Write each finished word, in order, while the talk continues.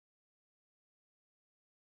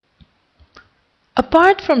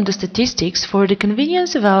Apart from the statistics, for the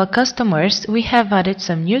convenience of our customers, we have added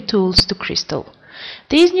some new tools to Crystal.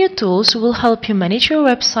 These new tools will help you manage your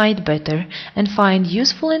website better and find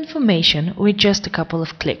useful information with just a couple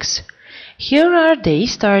of clicks. Here are they,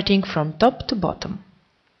 starting from top to bottom.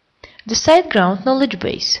 The SiteGround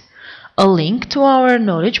Knowledgebase, a link to our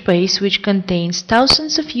knowledge base which contains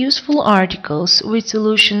thousands of useful articles with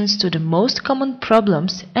solutions to the most common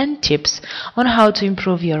problems and tips on how to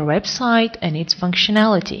improve your website and its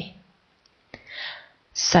functionality.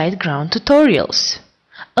 SiteGround Tutorials,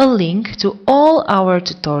 a link to all our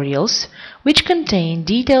tutorials which contain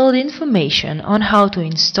detailed information on how to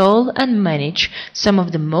install and manage some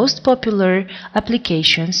of the most popular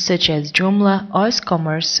applications such as Joomla, OS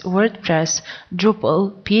Commerce, WordPress,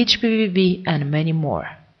 Drupal, PHP, and many more.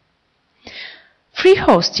 Free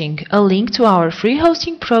hosting, a link to our free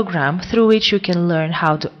hosting program through which you can learn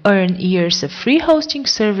how to earn years of free hosting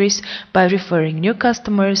service by referring new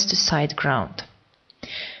customers to SiteGround.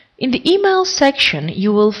 In the email section,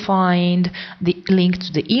 you will find the link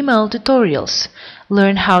to the email tutorials.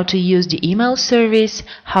 Learn how to use the email service,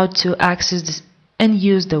 how to access and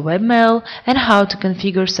use the webmail, and how to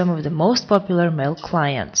configure some of the most popular mail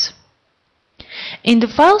clients. In the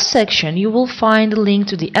file section, you will find a link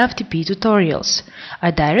to the FTP tutorials,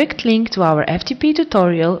 a direct link to our FTP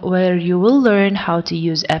tutorial where you will learn how to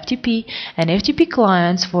use FTP and FTP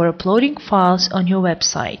clients for uploading files on your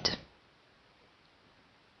website.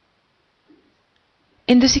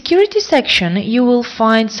 In the security section, you will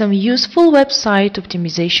find some useful website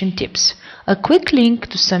optimization tips, a quick link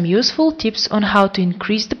to some useful tips on how to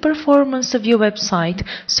increase the performance of your website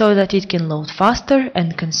so that it can load faster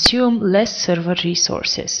and consume less server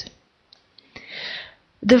resources.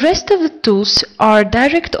 The rest of the tools are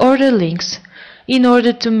direct order links in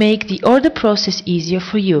order to make the order process easier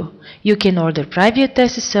for you. You can order private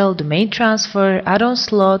SSL, domain transfer, add-on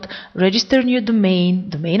slot, register new domain,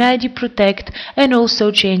 domain ID protect, and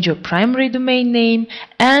also change your primary domain name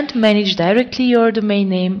and manage directly your domain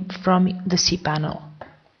name from the cPanel.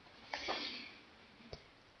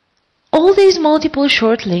 All these multiple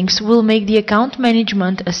short links will make the account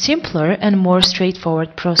management a simpler and more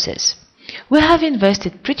straightforward process. We have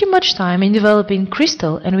invested pretty much time in developing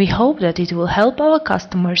Crystal, and we hope that it will help our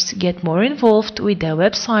customers get more involved with their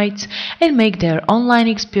websites and make their online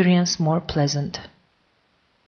experience more pleasant.